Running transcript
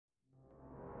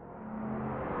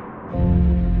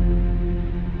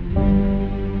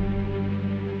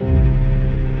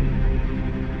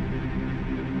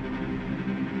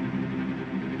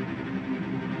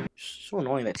so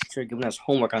annoying that teachers are giving us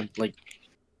homework on like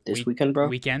this weekend, bro.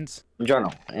 Weekends.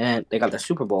 Journal, and they got the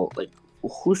Super Bowl. Like,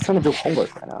 who's trying to do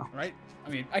homework right now? Right. I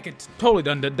mean, I could totally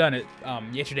done it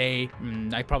yesterday.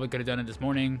 I probably could have done it this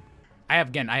morning. I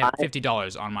have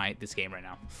 $50 on this game right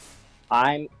now.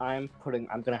 I'm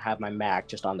gonna have my Mac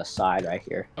just on the side right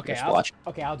here. Okay, watch.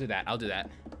 Okay, I'll do that.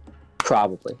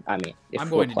 Probably. I mean, if I'm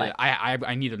going to do it.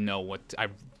 I need to know what. I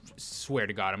swear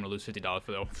to God, I'm gonna lose $50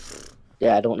 for though.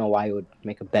 Yeah, I don't know why he would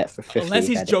make a bet for 50. Unless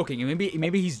he's joking.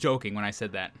 Maybe he's joking when I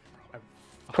said that.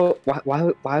 Bro,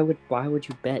 why would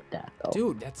you bet that though?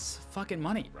 Dude, that's fucking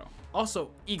money, bro. Also,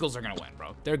 Eagles are gonna win,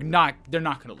 bro. They're not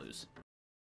gonna lose.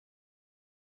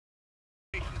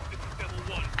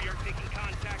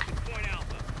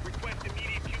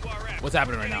 What's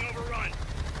happening right now?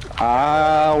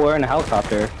 We're in a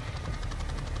helicopter.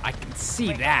 I can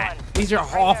see that. These are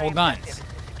awful guns.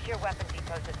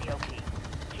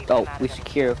 Oh, we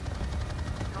secure.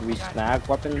 We snag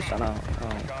weapons? I don't know.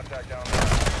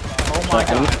 Oh my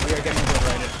God, we are getting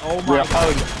obliterated. Oh my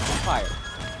God. Fire.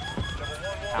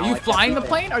 Are you flying the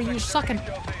plane? Or are you sucking?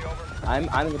 I'm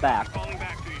in the back.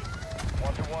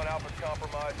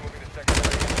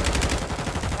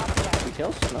 Three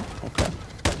kills? No? Okay.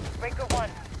 Breaker 1,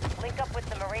 link up with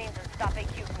the Marines and stop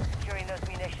AQ from securing those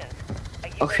munitions.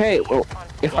 Okay, well,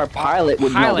 if our pilot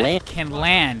would not land. Can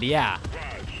land, yeah.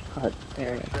 God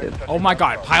damn it, dude. Oh my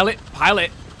God, pilot.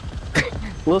 A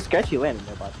little sketchy landing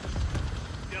there, bud.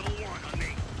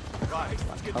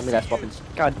 Tell me that's weapons.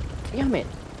 God damn it.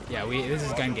 Yeah, this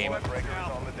is gun game.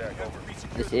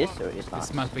 This is or it's not?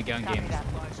 This must be gun game.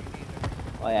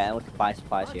 Oh yeah, and we can buy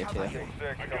supplies here too.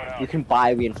 You can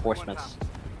buy reinforcements.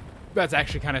 That's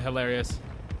actually kind of hilarious.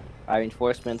 Buy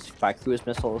reinforcements, buy cruise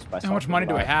missiles, buy. How much money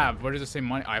do I have? Where does it say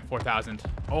money? I have 4,000.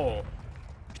 Oh.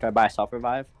 Should I buy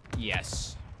self-revive?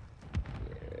 Yes.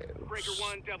 Breaker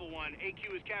 1, Devil 1.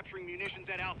 AQ is capturing munitions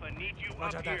at Alpha. Need you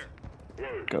up here.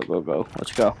 Go.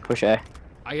 Let's go. Push A.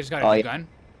 I just got a new gun.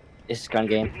 This is gun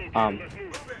game.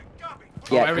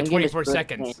 Yeah, every 24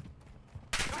 seconds.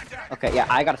 Okay, yeah,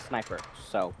 I got a sniper,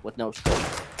 so with no scope.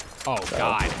 Oh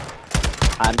God.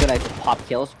 I'm gonna just pop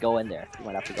kills. Go in there. You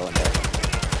might have to go in there.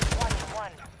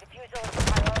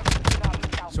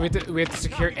 So we have to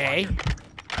secure A.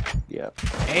 Yep.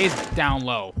 A is down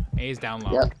low.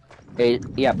 Yep.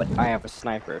 Yeah, but I have a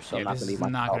sniper, so yeah, not this gonna be is my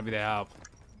not help. gonna be the help.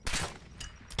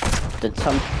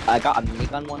 I got a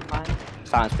minigun one time.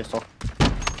 Silence pistol.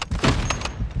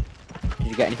 Did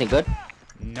you get anything good?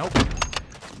 Nope.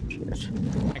 Cheers.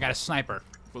 I got a sniper.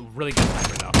 A really good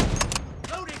sniper though.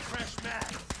 Loading fresh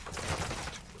mag.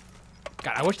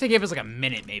 God, I wish they gave us like a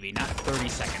minute maybe, not 30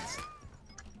 seconds.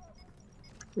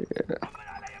 Yeah.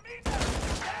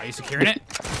 Are you securing it?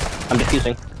 I'm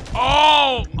defusing.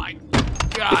 Oh my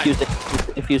God.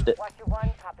 Defused it. Watcher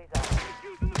 1, copies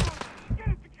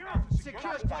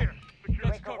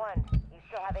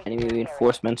Enemy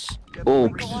reinforcements. Oh,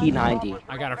 P90.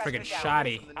 I got a friggin'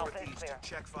 shotty.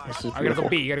 This is I gotta go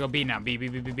B. You gotta go B now. B. Right,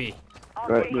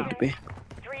 move to B.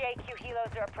 3 AQ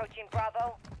helos are approaching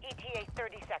Bravo. ETA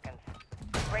 30 seconds.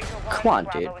 Come on,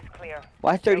 dude.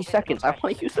 Why 30 seconds? I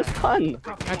want to use this gun.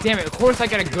 God damn it. Of course I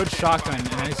got a good shotgun and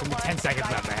then it's only 10 seconds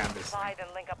left I have this.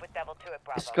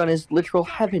 This gun is literal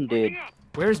heaven, dude.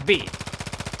 Where's B?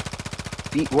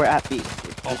 B, we're at B.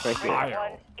 It's right here.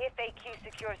 Ohio.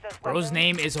 Bro's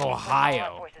name is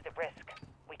Ohio.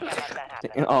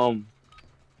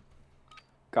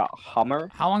 Got Hummer.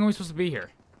 How long are we supposed to be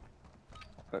here?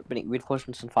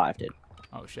 Reinforcements in 5, dude.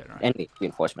 Oh shit, alright. Enemy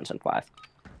reinforcements in 5.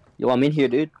 Yo, I'm in here,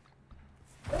 dude.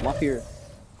 I'm up here.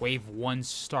 Wave 1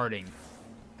 starting.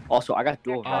 Also, I got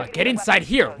dual. Get inside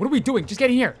here. What are we doing? Just get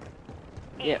in here.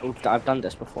 Yeah, I've done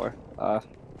this before.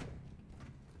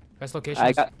 Best location.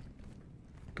 I got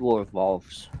dual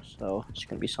revolves, so it's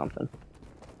gonna be something.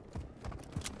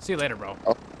 See you later, bro.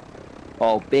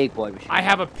 Oh, big boy machine. I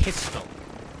have a pistol.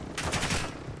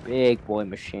 Big boy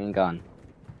machine gun.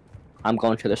 I'm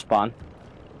going to the spawn.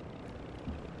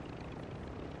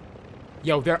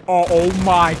 Yo, they're oh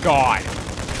my God.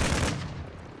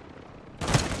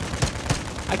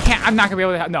 I can't. I'm not gonna be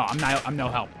able to help. No, I'm not. I'm no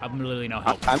help. I'm literally no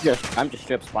help. I'm just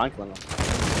strip spawn killing them.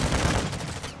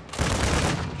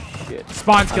 Shit.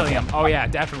 Spawn's killing him. Oh yeah,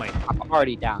 definitely. I'm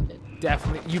already downed it.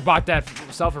 Definitely. You bought that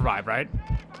self-revive, right?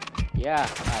 Yeah.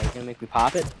 You gonna make me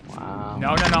pop it? Wow.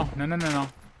 No.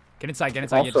 Get inside. Get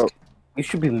inside. Also, you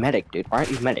should be medic, dude. Why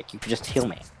aren't you medic? You could just heal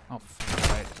me. Oh, fuck,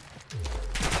 right.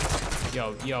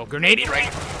 Yo, grenade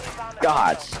right.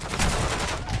 God.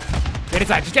 Get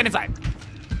inside. Just get inside.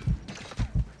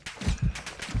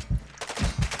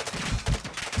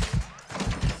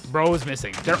 Bro is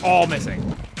missing. They're all missing.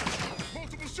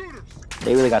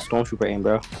 They really got stormtrooper aim,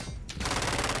 bro.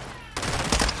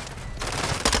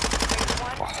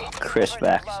 Chris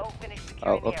Vex.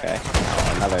 Oh, okay.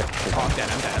 Oh, another. Oh, I'm dead.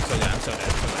 I'm dead. I'm so dead.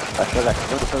 I'm so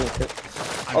dead.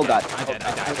 Oh god. I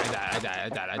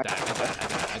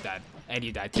died. And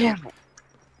you died too. Damn it.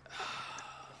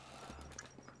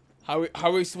 How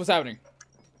are we, what's happening?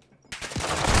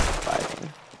 Surviving.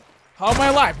 How am I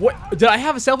alive? What? Did I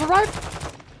have a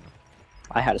self-revive?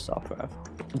 I had a self-rev.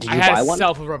 Did you I had buy a one?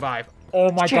 self-revive.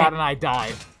 Oh my god, and I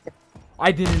died.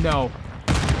 I didn't know.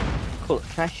 Cool.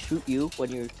 Can I shoot you when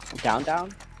you're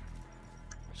down?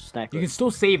 Sniper. You can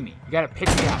still save me. You gotta pick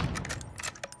me up.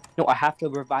 No, I have to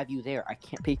revive you there. I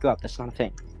can't pick you up. That's not a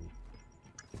thing.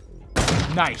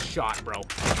 Nice shot, bro.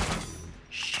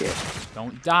 Shit.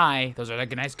 Don't die. Those are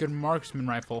like a nice, good marksman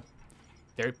rifle.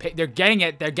 They're getting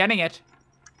it. They're getting it.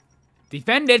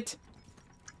 Defend it.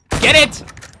 Get it.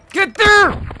 Get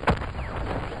there.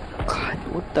 God,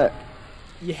 what the?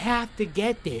 You have to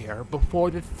get there before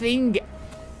the thing.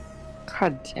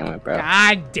 God damn it, bro.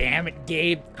 God damn it,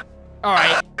 Gabe. All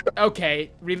right.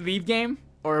 Okay. Relieve game,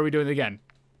 or are we doing it again?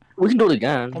 We can do it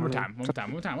again. One more time. One more time.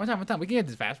 One more time. One more time. One more time. We can get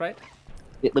this fast, right?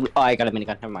 Oh, I got a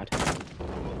minigun. Never mind.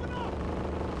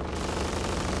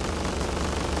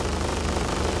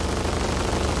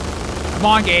 Come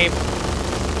on, Gabe.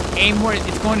 Aim where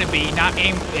it's going to be, not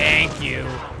aim. Thank you.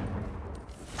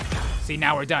 See,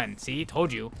 now we're done. See,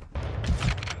 told you.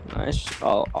 Nice.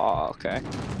 Oh, okay.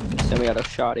 Send me out a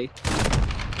shotty.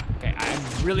 Okay,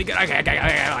 I'm really good. Okay.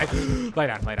 Lay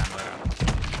down.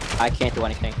 I can't do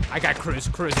anything. I got cruise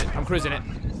it. I'm cruising it.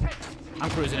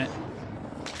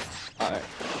 Alright.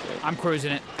 I'm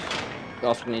cruising it. You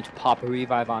also need to pop a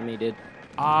revive on me, dude.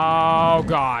 Oh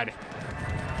God.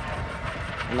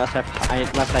 Unless I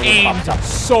Aimed pop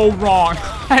so wrong.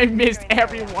 I missed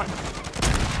everyone.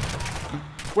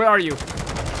 Where are you?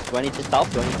 Do I need to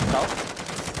stealth?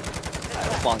 Alright,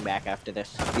 we're falling back after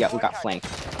this. Yeah, we got flanked.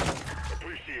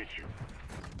 Appreciate you.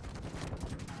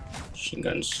 Machine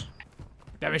guns.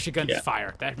 That machine gun's Yeah.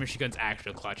 fire. That machine gun's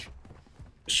actual clutch.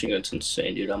 Machine gun's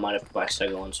insane, dude. I might have to buy a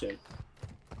second one soon.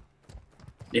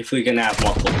 If we can have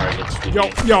multiple targets. we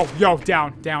can- Yo,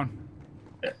 down.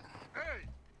 Hey,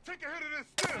 take a hit of this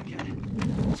stick.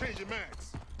 Change your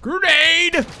max.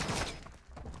 Grenade!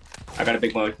 I got a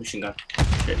big machine gun.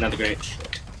 Shit, another grenade.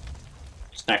 Shit.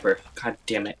 Sniper. God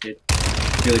damn it, dude.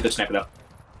 Really good sniper though.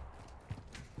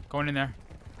 Going in there.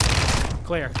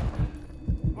 Clear.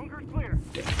 Bunker's clear.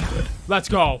 Damn, good. Let's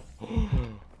go.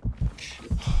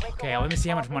 Okay, let me see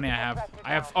how much money I have.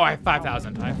 I have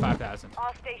 5,000. I have 5,000.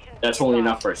 That's only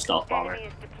enough for a stealth bomber.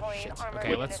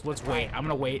 Okay, let's wait. I'm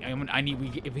gonna wait.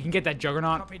 If we can get that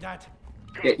juggernaut.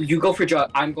 Yeah, you go for jug.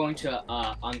 I'm going to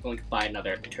buy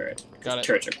another turret. Got it.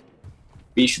 Turrets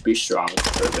should be strong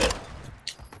for a bit.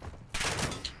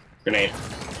 Grenade.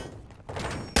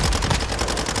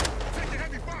 Take a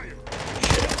heavy fire.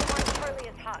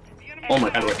 Oh my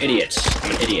god, we're idiots.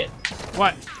 I'm an idiot.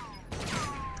 What?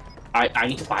 I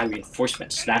need to buy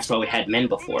reinforcements. That's why we had men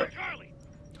before.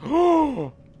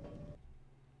 Oh.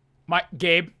 My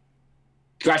Gabe.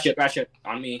 Crash it.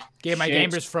 On me. Gabe, my Shit.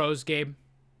 game just froze. Gabe.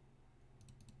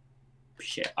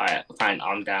 Shit. Alright, fine.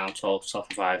 I'm down. 12,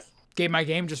 self-revive. Gabe, my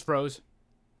game just froze.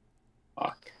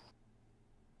 Fuck.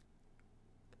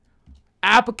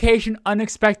 Application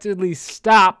unexpectedly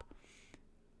stop.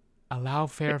 Allow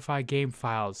verify game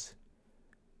files.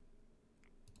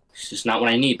 This is not what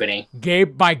I need, Benny.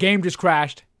 Gabe, my game just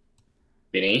crashed.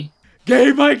 Benny?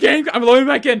 Gabe, my game. I'm loading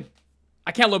back in.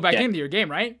 I can't load back Yeah. into your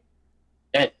game, right?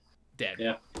 Dead. Dead.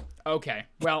 Yeah. Okay.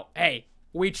 Well, hey,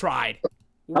 we tried.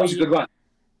 That was a good run.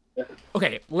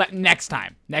 Okay. Next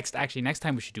time. Next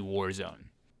time we should do Warzone.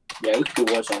 Yeah, we could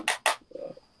do Warzone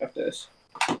after this.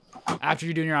 After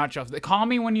you're doing your outro, call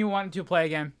me when you want to play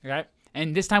again. Okay.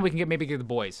 And this time we can maybe get the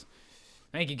boys.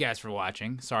 Thank you guys for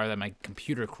watching. Sorry that my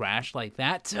computer crashed like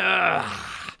that. No,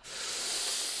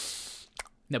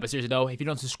 but seriously though, if you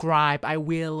don't subscribe, I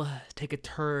will take a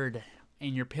turd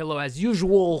in your pillow as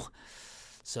usual.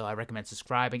 So I recommend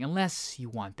subscribing unless you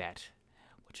want that,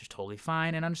 which is totally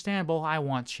fine and understandable. I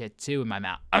want shit too in my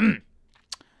mouth.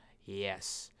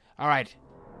 Yes. All right.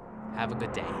 Have a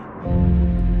good day.